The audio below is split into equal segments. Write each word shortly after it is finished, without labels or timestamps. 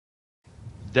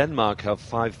Denmark have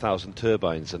 5,000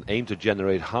 turbines and aim to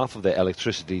generate half of their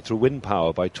electricity through wind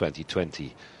power by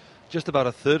 2020. Just about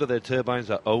a third of their turbines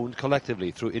are owned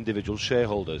collectively through individual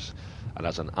shareholders. And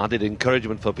as an added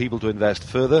encouragement for people to invest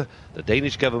further, the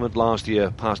Danish government last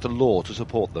year passed a law to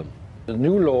support them. The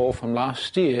new law from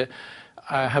last year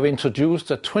have introduced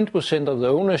that 20% of the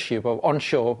ownership of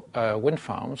onshore wind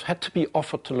farms had to be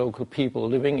offered to local people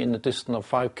living in a distance of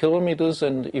 5 kilometers,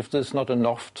 and if there's not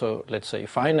enough to, let's say,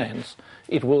 finance,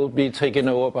 it will be taken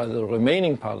over by the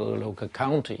remaining part of the local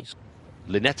counties.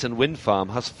 Lynetten Wind Farm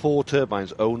has 4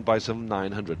 turbines owned by some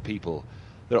 900 people.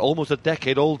 They're almost a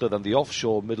decade older than the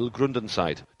offshore Middle Grunden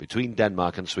site between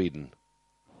Denmark and Sweden.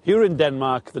 Here in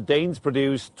Denmark, the Danes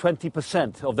produce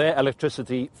 20% of their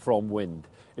electricity from wind.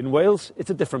 In Wales, it's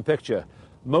a different picture.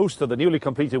 Most of the newly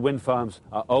completed wind farms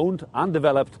are owned and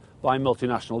developed by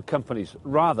multinational companies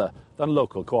rather than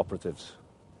local cooperatives.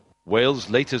 Wales'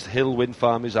 latest Hill wind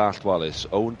farm is Ardwallis,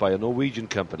 owned by a Norwegian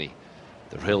company.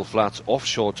 The Hill Flats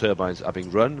offshore turbines are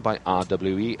being run by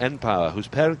RWE npower, whose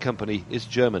parent company is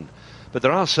German. But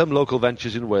there are some local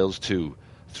ventures in Wales too.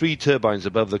 3 turbines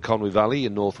above the Conwy Valley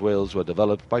in North Wales were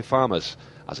developed by farmers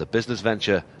as a business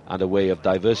venture and a way of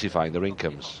diversifying their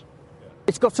incomes.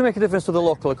 It's got to make a difference to the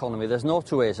local economy. There's no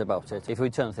two ways about it. If we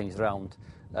turn things around,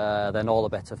 then all the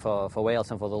better for Wales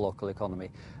and for the local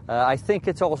economy. I think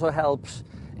it also helps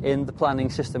in the planning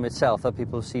system itself, that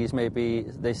people see maybe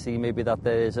that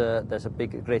there's a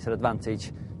greater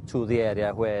advantage to the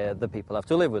area where the people have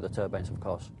to live with the turbines, of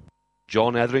course.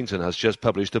 John Etherington has just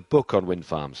published a book on wind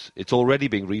farms. It's already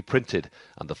being reprinted,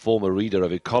 and the former reader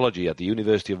of ecology at the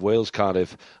University of Wales,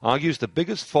 Cardiff, argues the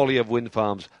biggest folly of wind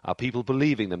farms are people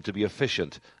believing them to be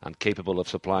efficient and capable of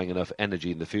supplying enough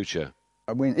energy in the future.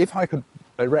 If I could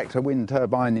erect a wind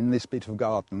turbine in this bit of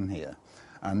garden here,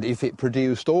 and if it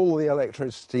produced all the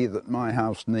electricity that my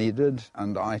house needed,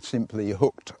 and I simply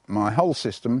hooked my whole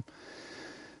system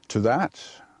to that,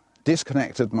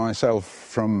 disconnected myself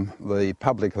from the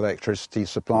public electricity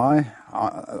supply,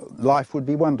 life would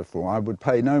be wonderful. I would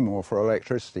pay no more for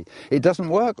electricity. It doesn't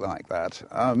work like that.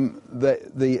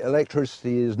 The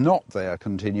electricity is not there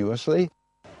continuously.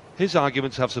 His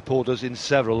arguments have supporters in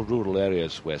several rural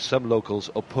areas where some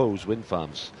locals oppose wind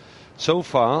farms. So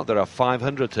far, there are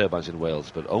 500 turbines in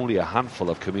Wales, but only a handful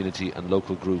of community and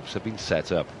local groups have been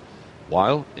set up.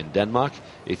 While, in Denmark,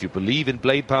 if you believe in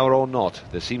blade power or not,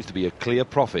 there seems to be a clear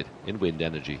profit in wind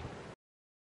energy.